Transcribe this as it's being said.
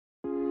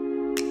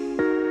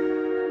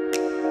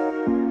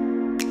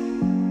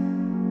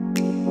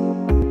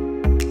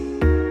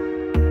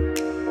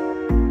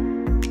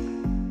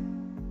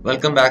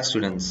Welcome back,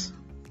 students.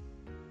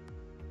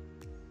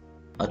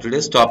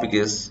 Today's topic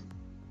is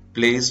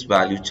place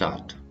value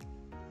chart.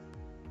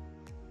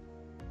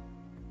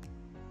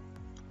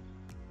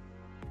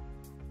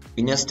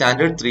 In your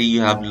standard 3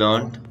 you have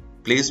learned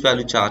place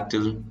value chart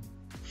till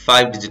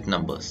 5-digit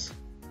numbers.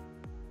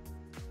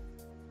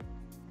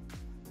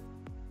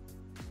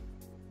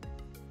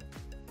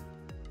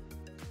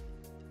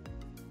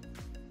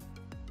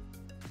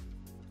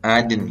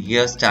 And in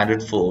here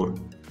standard 4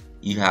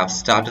 you have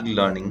started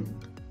learning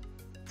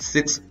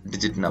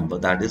 6-digit number,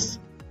 that is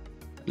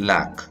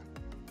lakh.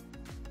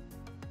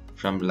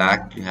 From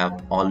lakh you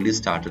have already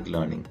started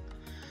learning.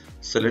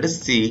 So let us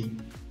see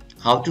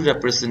how to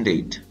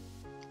represent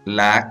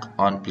lakh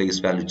on place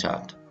value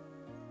chart.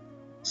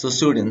 So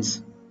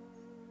students,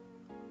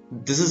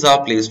 this is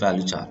our place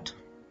value chart.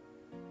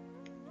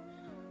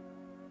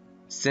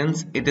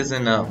 Since it is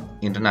in a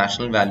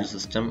international value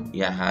system,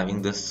 we are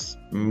having this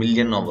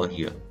million over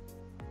here.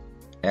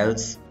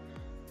 Else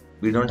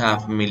we don't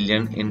have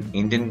million in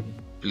Indian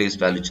place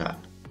value chart.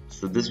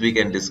 So this we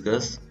can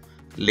discuss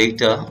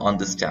later on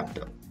this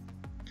chapter.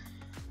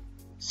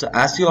 So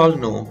as you all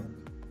know,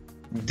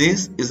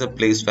 this is a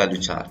place value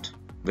chart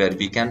where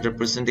we can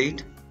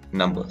represent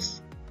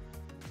numbers.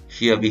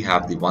 Here we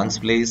have the ones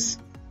place,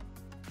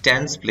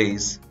 tens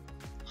place,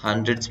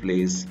 hundreds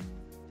place,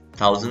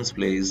 thousands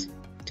place,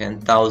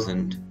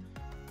 10,000,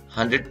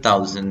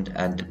 100,000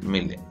 and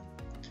million.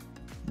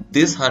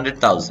 This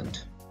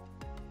 100,000,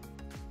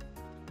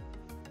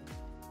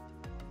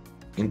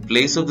 in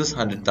place of this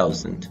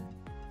 100,000,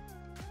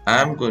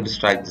 I am going to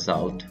strike this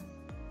out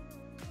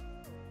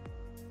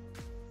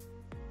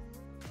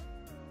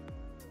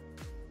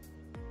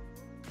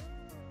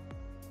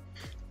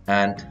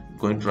and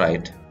going to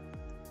write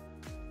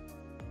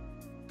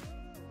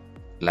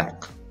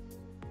lakh.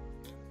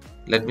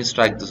 Let me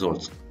strike this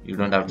also. You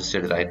don't have to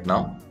study right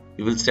now.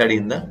 You will study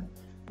in the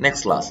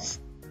next classes.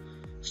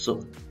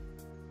 So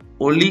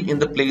only in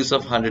the place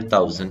of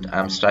 100,000 I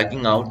am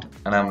striking out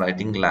and I am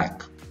writing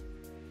lakh.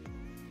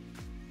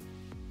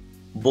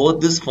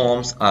 Both these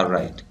forms are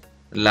right,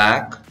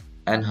 lakh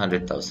and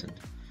 100,000.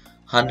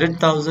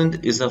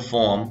 100,000 is a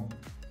form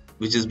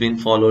which has been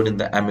followed in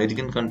the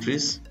American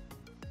countries,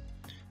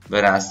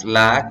 whereas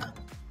lakh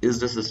is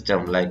the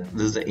system, like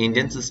this is the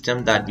Indian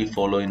system that we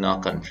follow in our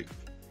country.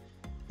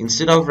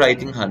 Instead of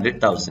writing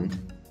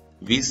 100,000,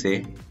 we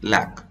say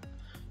lakh.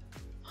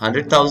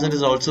 100,000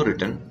 is also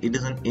written, it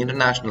is an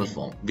international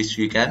form which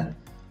we can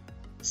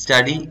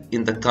study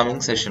in the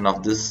coming session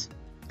of this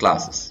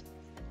classes.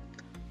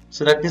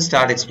 So let me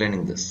start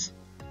explaining this.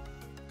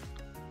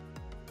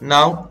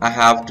 Now I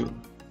have to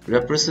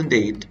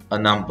represent a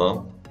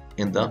number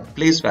in the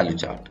place value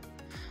chart.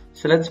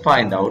 So let's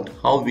find out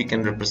how we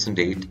can represent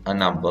a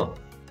number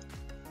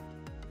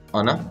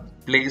on a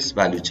place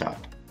value chart.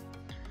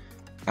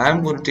 I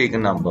am going to take a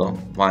number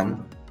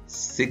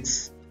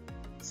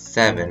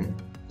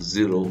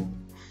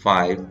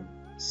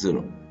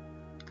 167,050.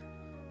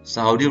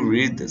 So how do you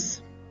read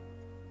this?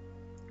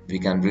 We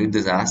can read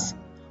this as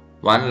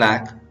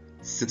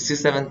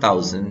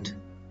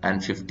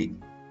 1,67,050.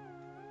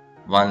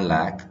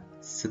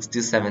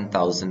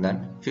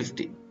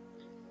 1,67,050.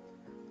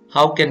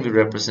 How can we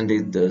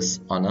represent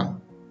this on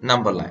a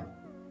number line?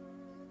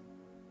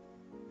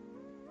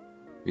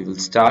 We will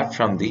start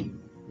from the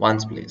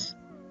ones place.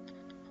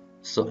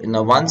 So in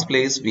a ones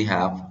place we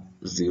have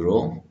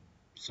 0.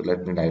 So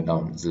let me write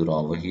down 0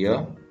 over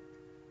here.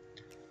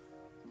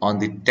 On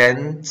the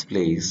tens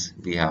place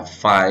we have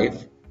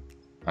 5.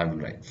 I will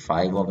write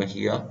 5 over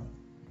here.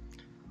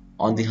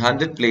 On the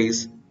 100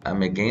 place I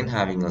am again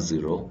having a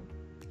 0.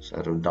 So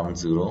I wrote down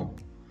 0.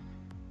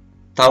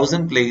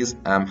 1000 place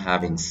I am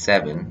having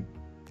 7.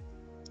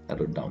 I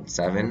wrote down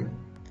 7.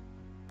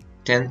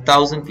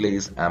 10,000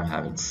 place I am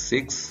having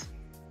 6.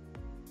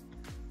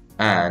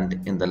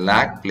 And in the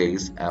lakh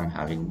place I am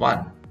having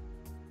 1.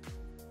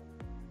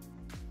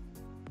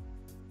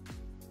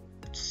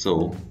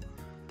 So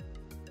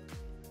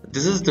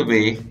this is the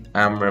way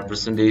I am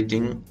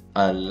representing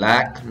a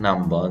lakh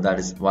number, that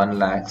is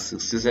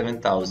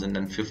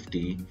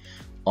 1,67,050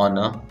 on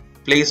a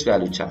place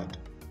value chart.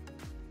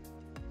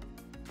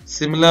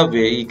 Similar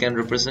way you can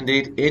represent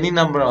any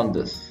number on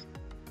this.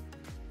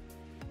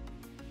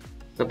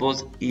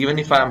 Suppose even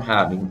if I am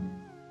having,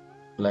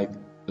 like,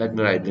 let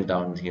me write it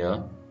down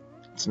here.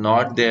 It's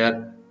not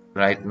there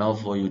right now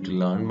for you to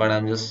learn, but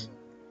I'm just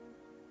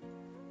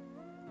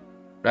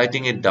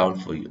writing it down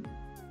for you.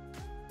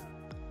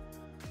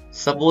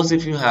 Suppose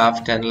if you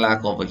have 10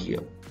 lakh over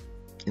here,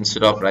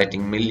 instead of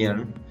writing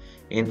million,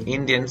 in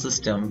Indian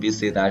system we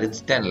say that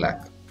it's 10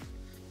 lakh.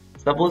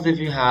 Suppose if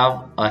you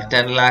have a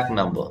 10 lakh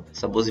number,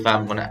 suppose if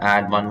I'm going to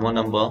add one more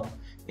number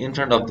in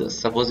front of this,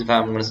 suppose if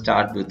I'm going to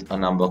start with a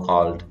number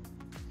called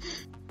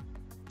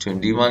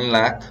 21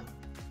 lakh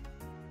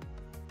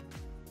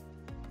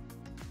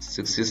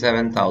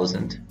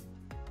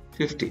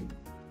 67,050.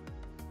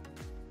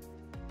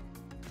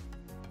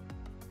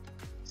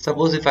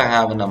 Suppose if I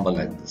have a number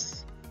like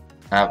this,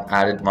 I have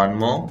added one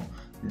more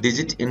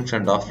digit in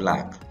front of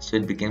lakh, so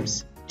it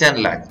becomes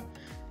 10 lakh.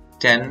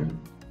 10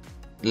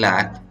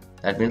 lakh,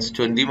 that means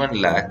 21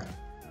 lakh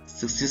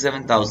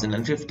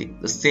 67,050.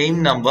 The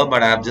same number,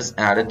 but I have just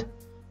added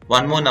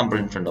one more number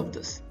in front of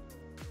this.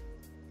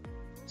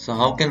 So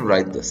how can we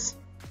write this?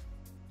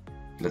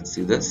 Let's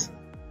see this.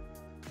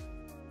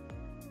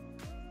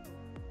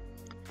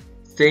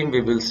 Same,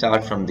 we will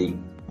start from the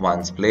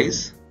ones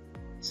place.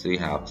 So we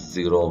have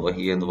 0 over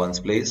here in the ones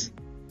place.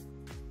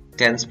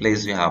 Tens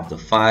place we have the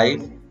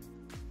 5.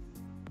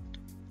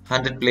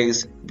 100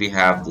 place we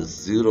have the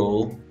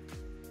 0.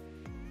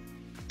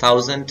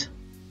 1000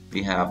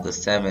 we have the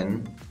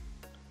 7.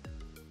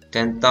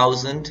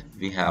 10,000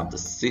 we have the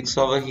 6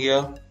 over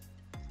here.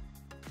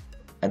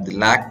 At the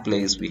lakh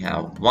place we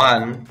have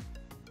 1.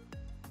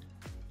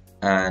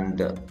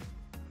 And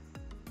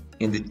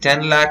in the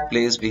 10 lakh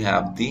place we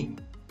have the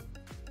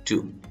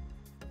 2.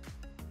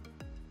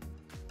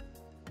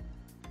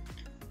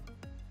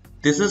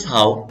 This is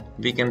how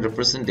we can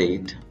represent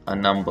a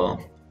number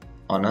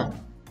on a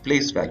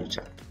place value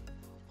chart.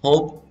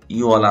 Hope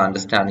you all are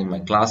understanding my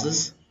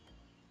classes.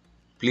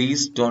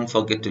 Please don't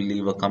forget to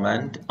leave a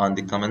comment on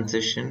the comment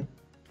section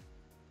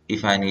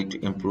if I need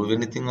to improve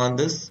anything on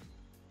this.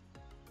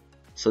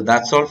 So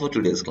that's all for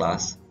today's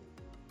class.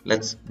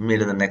 Let's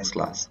meet in the next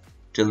class.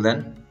 Till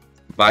then,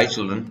 bye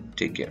children,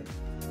 take care.